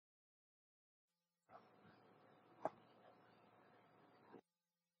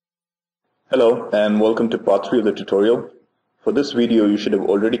Hello and welcome to part 3 of the tutorial. For this video, you should have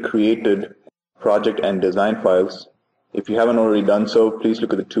already created project and design files. If you haven't already done so, please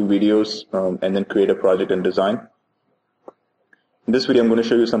look at the two videos and then create a project and design. In this video, I'm going to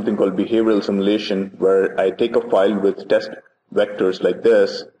show you something called behavioral simulation, where I take a file with test vectors like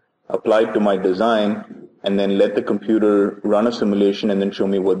this, apply it to my design, and then let the computer run a simulation and then show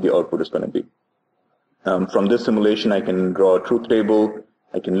me what the output is going to be. From this simulation, I can draw a truth table.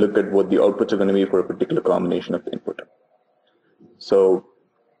 I can look at what the outputs are going to be for a particular combination of input. So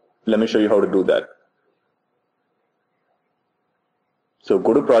let me show you how to do that. So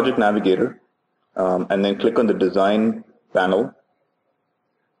go to Project Navigator and then click on the Design panel.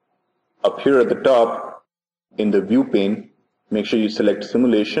 Up here at the top in the View pane, make sure you select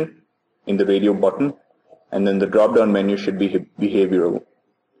Simulation in the radio button, and then the drop-down menu should be Behavioral.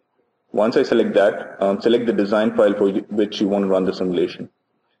 Once I select that, select the design file for which you want to run the simulation.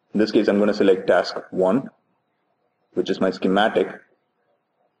 In this case, I'm going to select task 1, which is my schematic.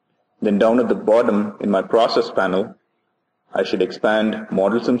 Then down at the bottom in my process panel, I should expand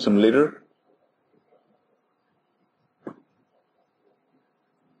Model Sim Simulator.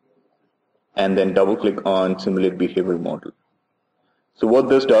 And then double click on Simulate Behavioral Model. So what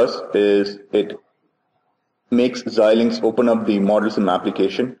this does is it makes Xilinx open up the Model Sim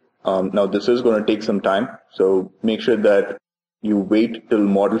application. Now this is going to take some time, so make sure that you wait till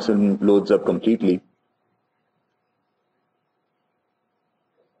Model Sim loads up completely.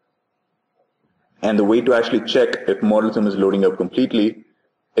 And the way to actually check if Model Sim is loading up completely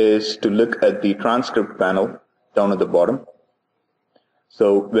is to look at the transcript panel down at the bottom.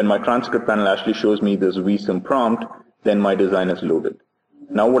 So when my transcript panel actually shows me this vsim prompt, then my design is loaded.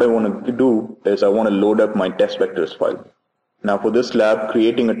 Now what I want to do is I want to load up my test vectors file. Now for this lab,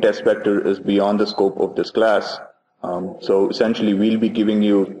 creating a test vector is beyond the scope of this class. So essentially, we'll be giving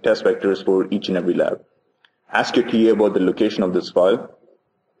you test vectors for each and every lab. Ask your TA about the location of this file,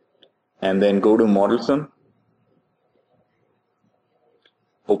 and then go to Model Sim,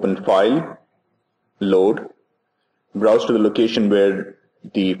 open File, Load, browse to the location where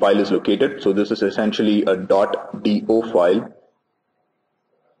the file is located. So this is essentially a .do file.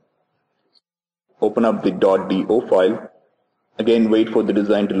 Open up the .do file. Again, wait for the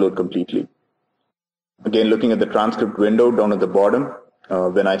design to load completely. Again, looking at the transcript window down at the bottom,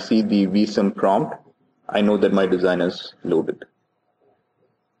 when I see the vsim prompt, I know that my design is loaded.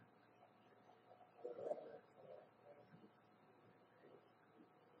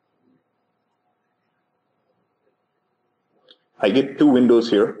 I get two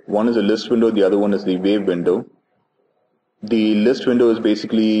windows here. One is a list window, the other one is the wave window. The list window is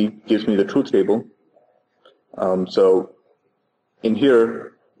basically gives me the truth table. So in here,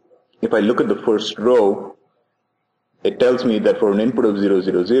 if I look at the first row, it tells me that for an input of 0,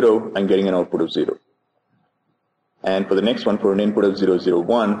 0, 0, I'm getting an output of 0. And for the next one, for an input of 0, 0,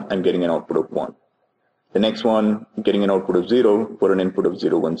 1, I'm getting an output of 1. The next one, getting an output of 0 for an input of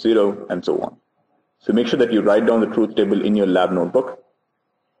 0, 1, 0, and so on. So make sure that you write down the truth table in your lab notebook.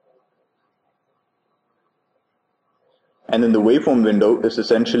 And then the waveform window is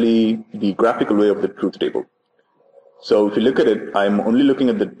essentially the graphical way of the truth table. So if you look at it, I'm only looking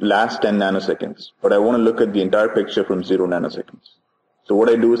at the last 10 nanoseconds, but I want to look at the entire picture from 0 nanoseconds. So what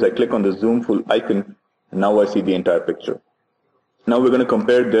I do is I click on the zoom full icon, and now I see the entire picture. Now we're going to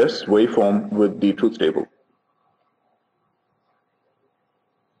compare this waveform with the truth table.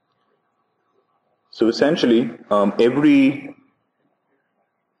 So essentially, every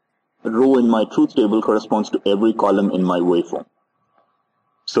row in my truth table corresponds to every column in my waveform.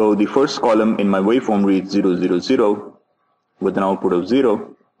 So the first column in my waveform reads 0, 0, 0 with an output of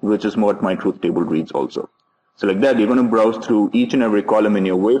 0, which is what my truth table reads also. So like that, you're going to browse through each and every column in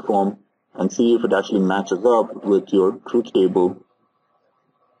your waveform and see if it actually matches up with your truth table.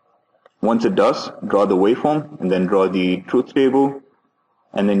 Once it does, draw the waveform and then draw the truth table,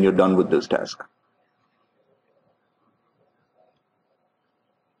 and then you're done with this task.